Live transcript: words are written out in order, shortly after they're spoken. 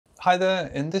Hi there,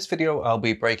 in this video I'll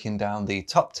be breaking down the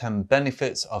top 10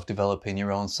 benefits of developing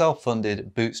your own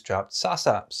self-funded bootstrapped SaaS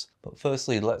apps. But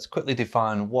firstly, let's quickly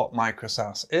define what Micro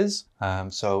SaaS is.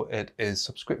 So it is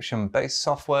subscription-based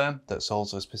software that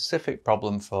solves a specific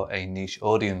problem for a niche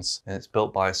audience. And it's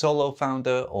built by a solo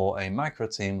founder or a micro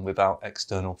team without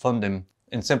external funding.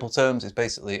 In simple terms, it's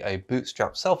basically a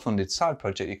bootstrapped self-funded side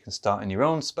project you can start in your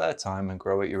own spare time and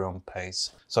grow at your own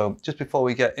pace. So just before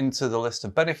we get into the list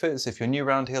of benefits, if you're new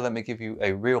around here, let me give you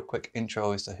a real quick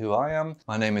intro as to who I am.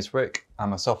 My name is Rick.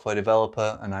 I'm a software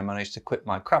developer and I managed to quit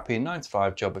my crappy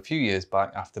 9-to-5 job a few years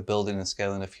back after building and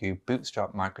scaling a few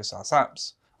bootstrapped micro SaaS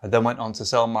apps. I then went on to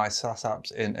sell my SaaS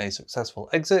apps in a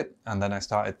successful exit, and then I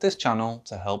started this channel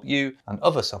to help you and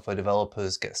other software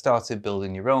developers get started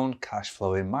building your own cash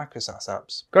flowing micro SaaS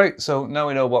apps. Great, so now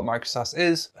we know what micro SaaS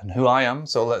is and who I am,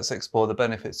 so let's explore the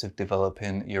benefits of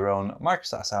developing your own micro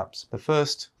SaaS apps. The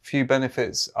first few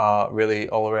benefits are really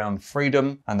all around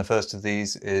freedom, and the first of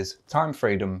these is time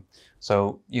freedom.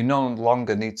 So you no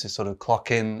longer need to sort of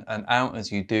clock in and out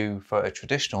as you do for a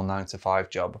traditional 9-to-5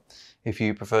 job. If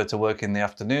you prefer to work in the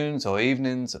afternoons or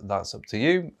evenings, that's up to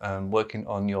you. Working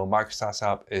on your micro SaaS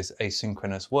app is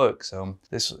asynchronous work. So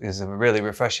this is a really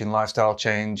refreshing lifestyle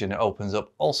change, and it opens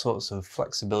up all sorts of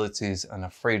flexibilities and a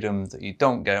freedom that you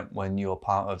don't get when you're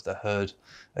part of the herd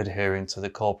adhering to the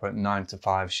corporate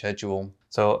 9-to-5 schedule.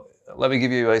 So let me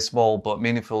give you a small but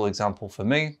meaningful example for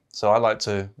me. So I like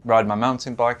to ride my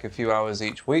mountain bike a few hours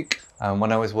each week. And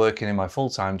when I was working in my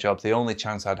full-time job, the only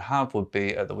chance I'd have would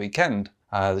be at the weekend.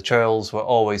 The trails were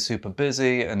always super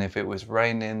busy, and if it was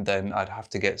raining, then I'd have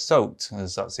to get soaked,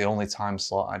 as that's the only time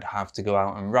slot I'd have to go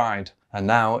out and ride. And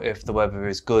now, if the weather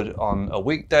is good on a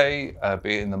weekday,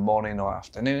 be it in the morning or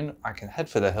afternoon, I can head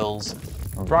for the hills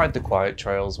and ride the quiet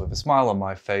trails with a smile on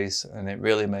my face, and it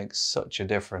really makes such a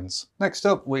difference. Next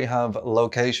up, we have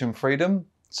location freedom.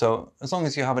 So as long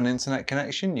as you have an internet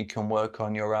connection, you can work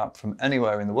on your app from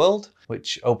anywhere in the world,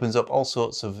 which opens up all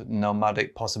sorts of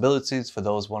nomadic possibilities for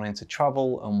those wanting to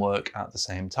travel and work at the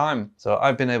same time. So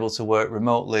I've been able to work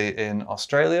remotely in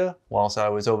Australia whilst I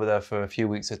was over there for a few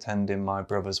weeks attending my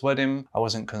brother's wedding. I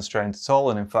wasn't constrained at all,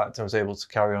 and in fact I was able to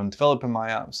carry on developing my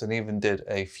apps and even did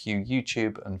a few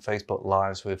YouTube and Facebook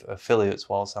lives with affiliates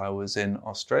whilst I was in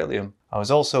Australia. I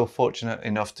was also fortunate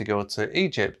enough to go to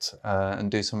Egypt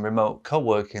and do some remote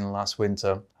co-working last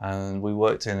winter, and we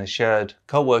worked in a shared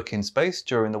co-working space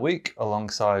during the week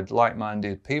alongside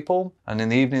like-minded people, and in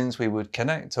the evenings we would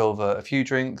connect over a few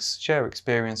drinks, share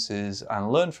experiences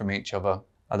and learn from each other.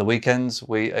 At the weekends,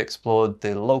 we explored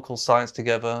the local sites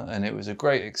together, and it was a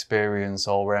great experience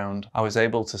all round. I was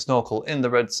able to snorkel in the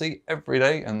Red Sea every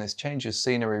day, and this change of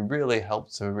scenery really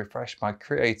helped to refresh my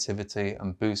creativity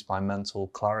and boost my mental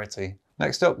clarity.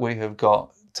 Next up, we have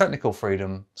got technical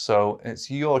freedom. So it's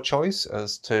your choice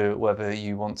as to whether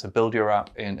you want to build your app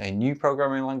in a new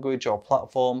programming language or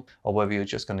platform, or whether you're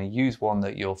just going to use one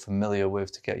that you're familiar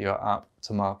with to get your app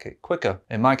to market quicker.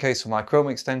 In my case, for my Chrome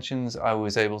extensions, I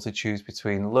was able to choose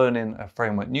between learning a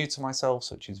framework new to myself,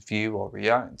 such as Vue or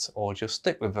React, or just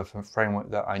stick with a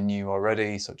framework that I knew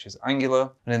already, such as Angular.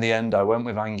 And in the end, I went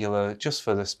with Angular just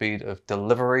for the speed of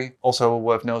delivery. Also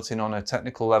worth noting on a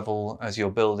technical level, as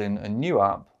you're building a new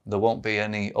app, there won't be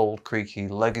any old creaky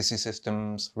legacy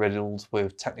systems riddled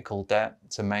with technical debt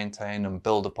to maintain and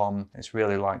build upon. It's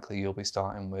really likely you'll be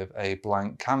starting with a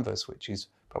blank canvas, which is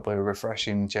probably a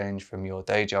refreshing change from your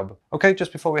day job. Okay,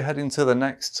 just before we head into the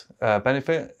next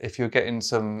benefit, if you're getting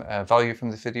some value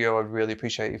from this video, I'd really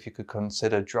appreciate if you could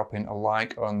consider dropping a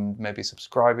like and maybe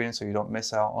subscribing so you don't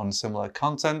miss out on similar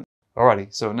content.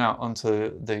 Alrighty, so now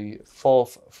onto the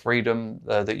fourth freedom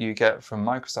that you get from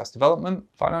micro SaaS development,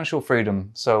 financial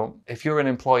freedom. So if you're an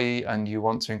employee and you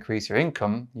want to increase your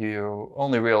income, your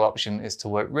only real option is to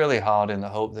work really hard in the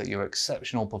hope that your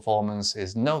exceptional performance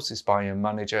is noticed by your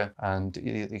manager and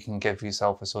you can give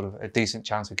yourself a sort of a decent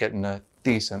chance of getting a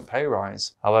decent pay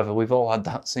rise. However, we've all had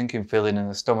that sinking feeling in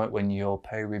the stomach when your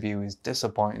pay review is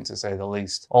disappointing, to say the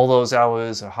least. All those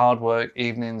hours of hard work,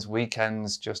 evenings,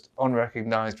 weekends, just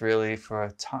unrecognized really for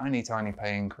a tiny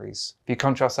pay increase. If you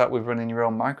contrast that with running your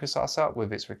own micro SaaS app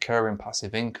with its recurring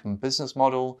passive income business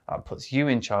model, that puts you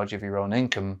in charge of your own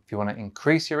income. If you want to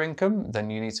increase your income,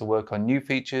 then you need to work on new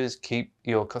features, keep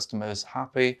your customers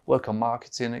happy, work on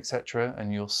marketing, etc.,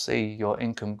 and you'll see your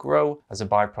income grow as a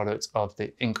byproduct of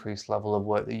the increased level of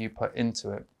work that you put into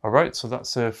it. All right, so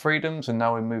that's freedoms, and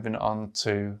now we're moving on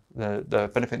to the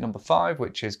benefit number 5,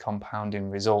 which is compounding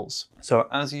results. So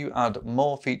as you add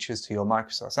more features to your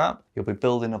micro SaaS app, you'll be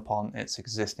building upon its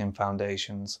existing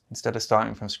foundations. Instead of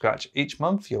starting from scratch each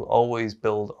month, you'll always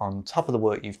build on top of the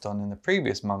work you've done in the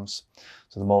previous months.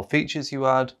 So the more features you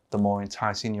add, the more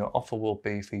enticing your offer will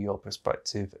be for your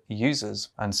prospective users.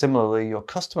 And similarly, your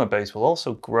customer base will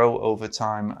also grow over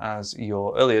time as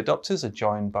your early adopters are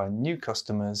joined by new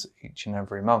customers each and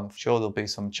every month. Sure, there'll be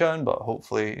some churn, but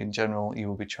hopefully in general, you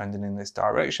will be trending in this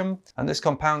direction. And this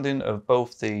compounding of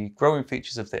both the growing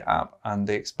features of the app and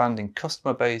the expanding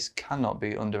customer base cannot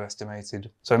be underestimated.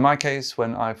 So in my case,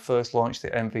 when I first launched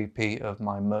the MVP of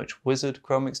my Merch Wizard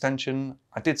Chrome extension,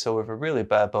 I did so with a really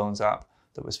bare bones app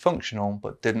that was functional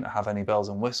but didn't have any bells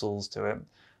and whistles to it.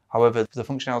 However, the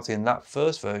functionality in that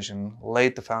first version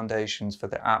laid the foundations for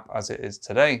the app as it is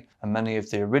today, and many of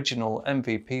the original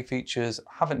MVP features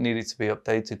haven't needed to be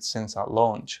updated since that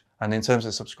launch. And in terms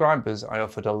of subscribers, I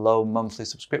offered a low monthly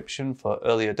subscription for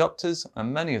early adopters,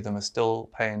 and many of them are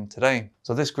still paying today.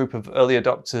 So this group of early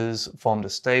adopters formed a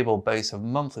stable base of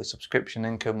monthly subscription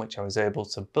income, which I was able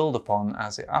to build upon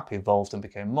as the app evolved and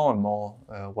became more and more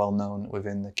well known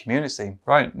within the community.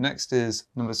 Right, next is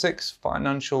number 6,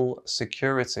 financial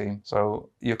security. So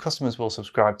your customers will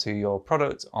subscribe to your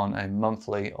product on a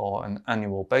monthly or an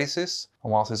annual basis.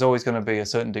 And whilst there's always going to be a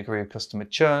certain degree of customer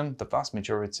churn, the vast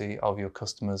majority of your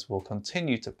customers will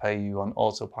continue to pay you on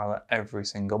autopilot every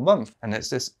single month. And it's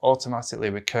this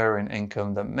automatically recurring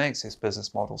income that makes this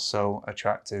business model so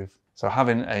attractive. So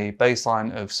having a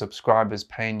baseline of subscribers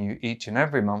paying you each and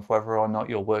every month, whether or not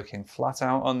you're working flat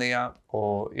out on the app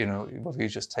or whether you're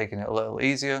just taking it a little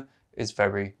easier, is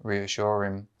very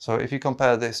reassuring. So if you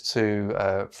compare this to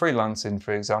freelancing,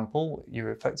 for example, you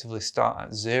effectively start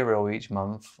at 0 each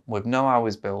month with no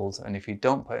hours billed, and if you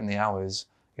don't put in the hours,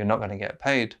 you're not going to get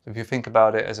paid. If you think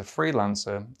about it as a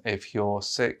freelancer, if you're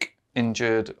sick,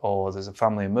 injured, or there's a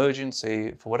family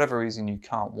emergency, for whatever reason you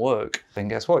can't work, then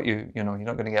guess what? You're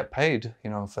not going to get paid,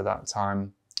 for that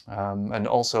time. And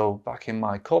also back in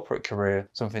my corporate career,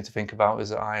 something to think about is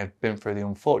that I have been through the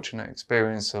unfortunate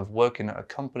experience of working at a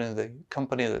company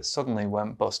that suddenly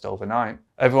went bust overnight.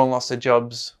 Everyone lost their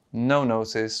jobs, no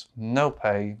notice, no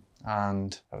pay,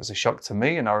 and that was a shock to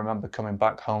me. And I remember coming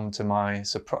back home to my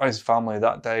surprise family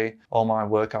that day, all my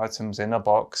work items in a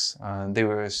box, and they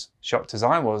were as shocked as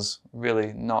I was.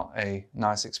 Really not a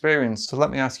nice experience. So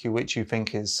let me ask you which you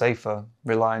think is safer,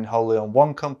 relying wholly on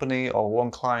one company or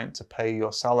one client to pay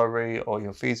your salary or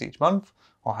your fees each month,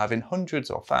 or having hundreds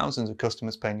or thousands of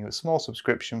customers paying you a small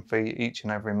subscription fee each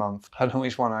and every month. I don't know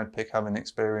which one I'd pick, having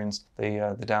experienced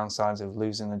the downsides of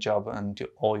losing a job and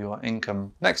all your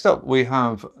income. Next up, we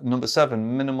have number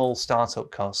 7, minimal startup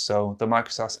costs. So the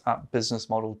Micro SaaS app business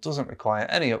model doesn't require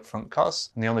any upfront costs,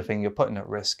 and the only thing you're putting at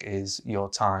risk is your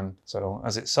time. So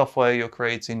as it's software you're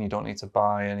creating, you don't need to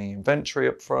buy any inventory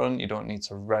up front, you don't need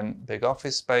to rent big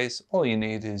office space. All you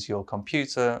need is your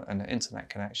computer and an internet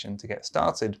connection to get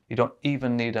started. You don't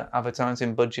even need an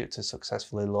advertising budget to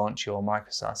successfully launch your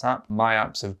Micro SaaS app. My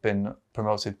apps have been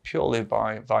promoted purely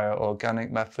via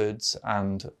organic methods,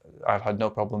 and I've had no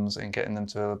problems in getting them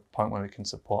to a point where we can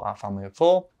support our family of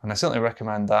 4. And I certainly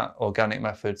recommend that organic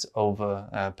methods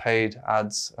over paid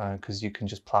ads, because you can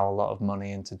just plow a lot of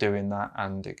money into doing that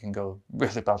and it can go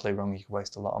really badly wrong. You can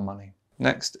waste a lot of money.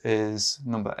 Next is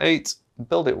number 8,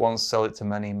 build it once, sell it to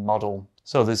many model.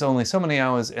 So there's only so many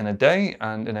hours in a day,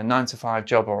 and in a 9-to-5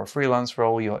 job or a freelance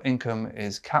role, your income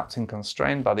is capped and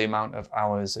constrained by the amount of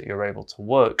hours that you're able to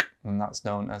work. And that's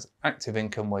known as active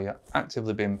income, where you're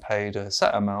actively being paid a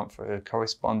set amount for a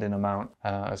corresponding amount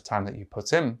of time that you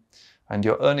put in. And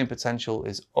your earning potential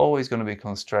is always going to be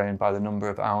constrained by the number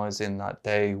of hours in that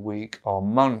day, week, or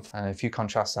month. And if you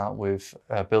contrast that with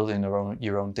building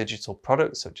your own digital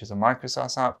product, such as a Micro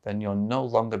SaaS app, then you're no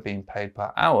longer being paid per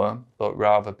hour, but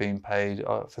rather being paid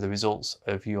for the results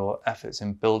of your efforts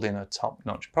in building a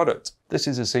top-notch product. This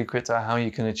is a secret to how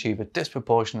you can achieve a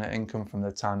disproportionate income from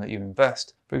the time that you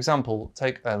invest. For example,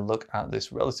 take a look at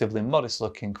this relatively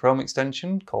modest-looking Chrome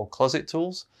extension called Closet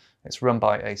Tools. It's run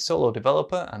by a solo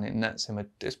developer, and it nets him a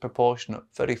disproportionate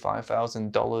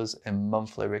 $35,000 in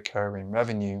monthly recurring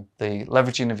revenue. The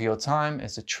leveraging of your time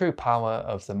is the true power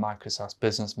of the Micro SaaS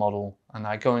business model. And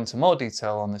I go into more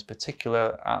detail on this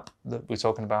particular app that we're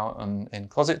talking about in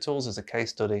Closet Tools as a case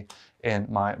study in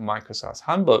my Micro SaaS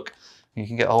Handbook. You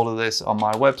can get hold of this on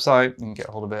my website. You can get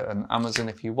hold of it on Amazon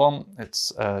if you want.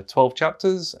 It's 12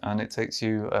 chapters, and it takes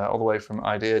you all the way from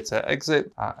idea to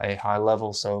exit at a high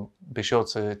level. So be sure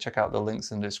to check out the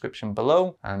links in the description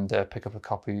below and pick up a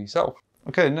copy yourself.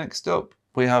 Okay, next up,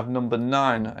 we have number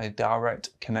 9, a direct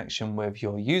connection with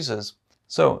your users.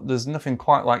 So there's nothing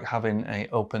quite like having an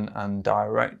open and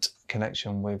direct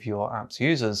connection with your app's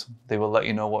users. They will let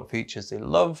you know what features they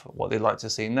love, what they'd like to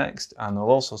see next, and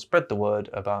they'll also spread the word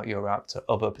about your app to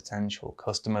other potential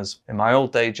customers. In my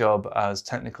old day job as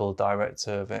technical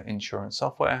director of an insurance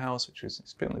software house, which was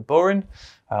extremely boring,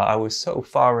 I was so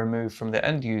far removed from the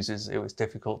end users, it was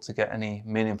difficult to get any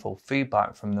meaningful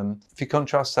feedback from them. If you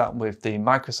contrast that with the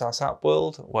Micro SaaS app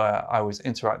world, where I was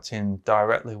interacting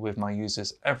directly with my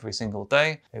users every single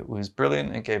day, it was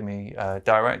brilliant. It gave me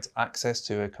direct access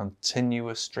to a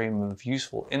continuous stream of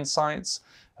useful insights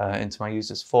into my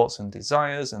users' thoughts and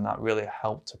desires, and that really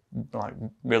helped to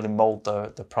really mold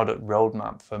the product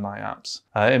roadmap for my apps.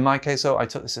 In my case, though, I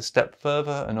took this a step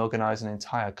further and organized an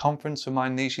entire conference for my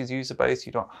niche's user base.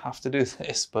 You don't have to do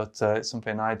this, but it's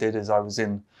something I did as I was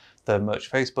in the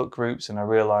merch Facebook groups, and I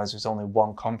realized there's only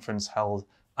one conference held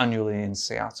annually in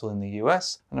Seattle in the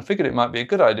US, and I figured it might be a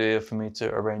good idea for me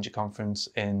to arrange a conference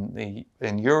in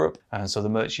Europe, and so the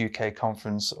Merch UK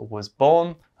conference was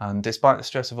born. And despite the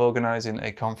stress of organizing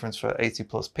a conference for 80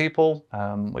 plus people,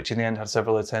 which in the end had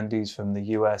several attendees from the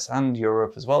US and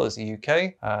Europe as well as the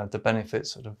UK, the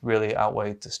benefits sort of really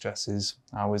outweighed the stresses.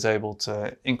 I was able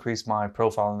to increase my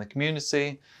profile in the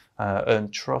community, earn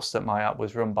trust that my app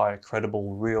was run by a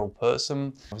credible, real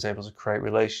person. I was able to create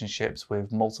relationships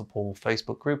with multiple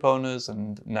Facebook group owners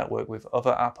and network with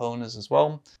other app owners as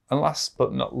well. And last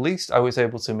but not least, I was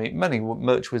able to meet many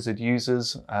Merch Wizard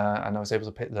users, and I was able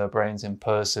to pick their brains in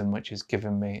person, which has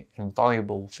given me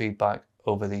invaluable feedback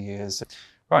over the years.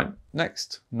 Right,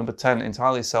 next, number 10,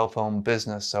 entirely self-owned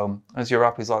business. So as your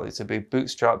app is likely to be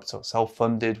bootstrapped or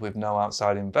self-funded with no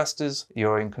outside investors,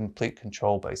 you're in complete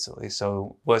control basically.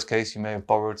 So worst case, you may have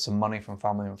borrowed some money from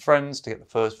family and friends to get the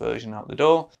first version out the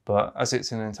door, but as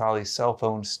it's an entirely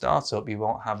self-owned startup, you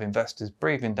won't have investors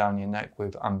breathing down your neck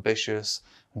with ambitious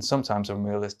and sometimes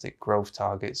unrealistic growth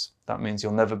targets. That means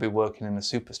you'll never be working in a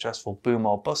super stressful boom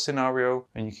or bust scenario,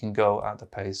 and you can go at the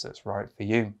pace that's right for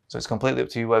you. So it's completely up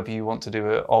to you whether you want to do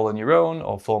it all on your own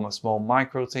or form a small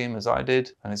micro team as I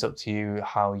did, and it's up to you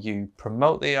how you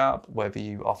promote the app, whether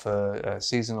you offer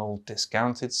seasonal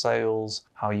discounted sales,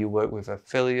 how you work with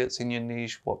affiliates in your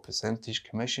niche, what percentage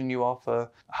commission you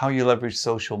offer, how you leverage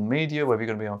social media, whether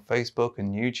you're going to be on Facebook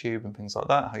and YouTube and things like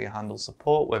that, how you handle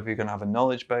support, whether you're going to have a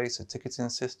knowledge base, a ticketing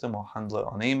system, or handle it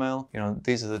on email. You know,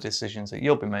 these are the decisions that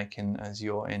you'll be making as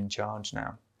you're in charge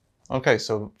now. Okay,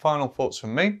 so final thoughts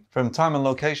from me. From time and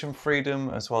location freedom,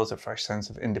 as well as a fresh sense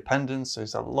of independence,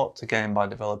 there's a lot to gain by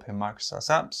developing micro SaaS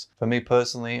apps. For me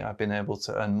personally, I've been able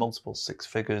to earn multiple six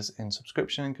figures in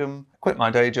subscription income, quit my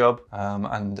day job,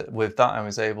 and with that I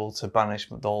was able to banish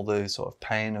all the sort of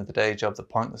pain of the day job, the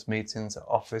pointless meetings, the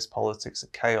office politics, the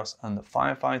chaos, and the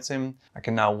firefighting. I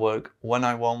can now work when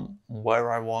I want, where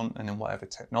I want, and in whatever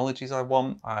technologies I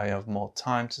want. I have more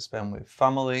time to spend with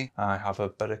family. I have a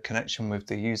better connection with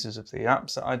the users of the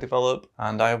apps that I develop,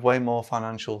 and I have way more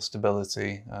financial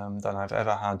stability than I've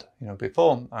ever had,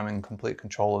 before. I'm in complete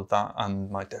control of that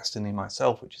and my destiny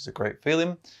myself, which is a great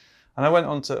feeling. And I went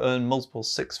on to earn multiple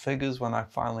six figures when I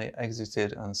finally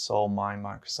exited and sold my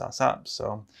Micro SaaS apps.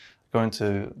 So go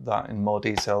into that in more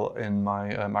detail in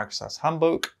my Micro SaaS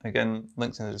Handbook. Again,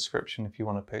 links in the description if you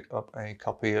want to pick up a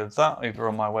copy of that, either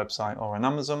on my website or on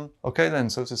Amazon. Okay then,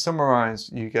 so to summarize,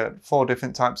 you get 4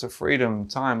 different types of freedom: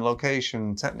 time,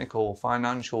 location, technical,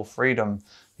 financial freedom.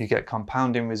 You get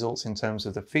compounding results in terms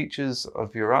of the features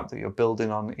of your app that you're building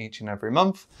on each and every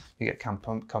month. You get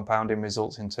compounding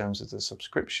results in terms of the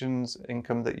subscriptions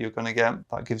income that you're going to get.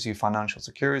 That gives you financial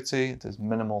security. There's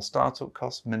minimal startup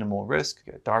costs, minimal risk.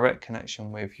 You get direct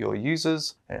connection with your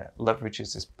users. It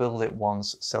leverages this build it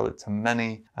once, sell it to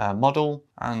many model,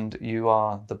 and you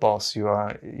are the boss. You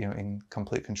are in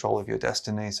complete control of your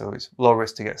destiny. So it's low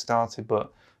risk to get started,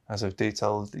 but as I've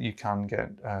detailed, you can get,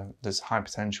 there's high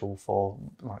potential for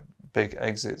big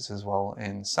exits as well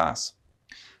in SaaS.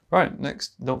 Right,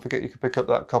 next, don't forget you can pick up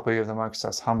that copy of the Micro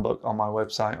SaaS Handbook on my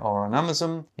website or on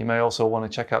Amazon. You may also want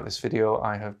to check out this video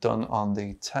I have done on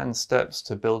the 10 steps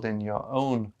to building your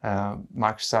own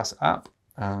Micro SaaS app,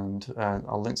 and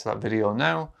I'll link to that video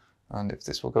now. And if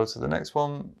this will go to the next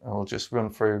one, I'll just run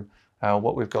through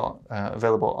what we've got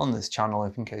available on this channel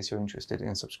in case you're interested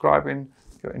in subscribing.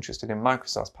 If you're interested in Micro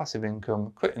SaaS passive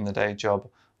income, quitting the day job,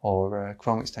 or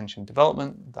Chrome extension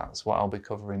development, that's what I'll be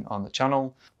covering on the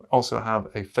channel. We also have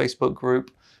a Facebook group,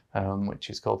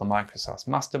 which is called the Micro SaaS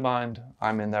Mastermind.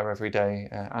 I'm in there every day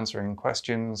answering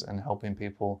questions and helping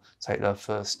people take their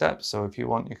first steps. So if you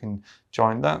want, you can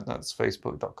join that. That's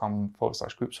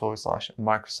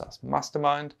facebook.com/groups/Micro SaaS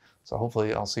Mastermind. So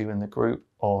hopefully I'll see you in the group,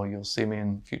 or you'll see me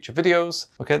in future videos.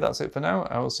 Okay, that's it for now.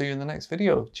 I will see you in the next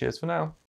video. Cheers for now.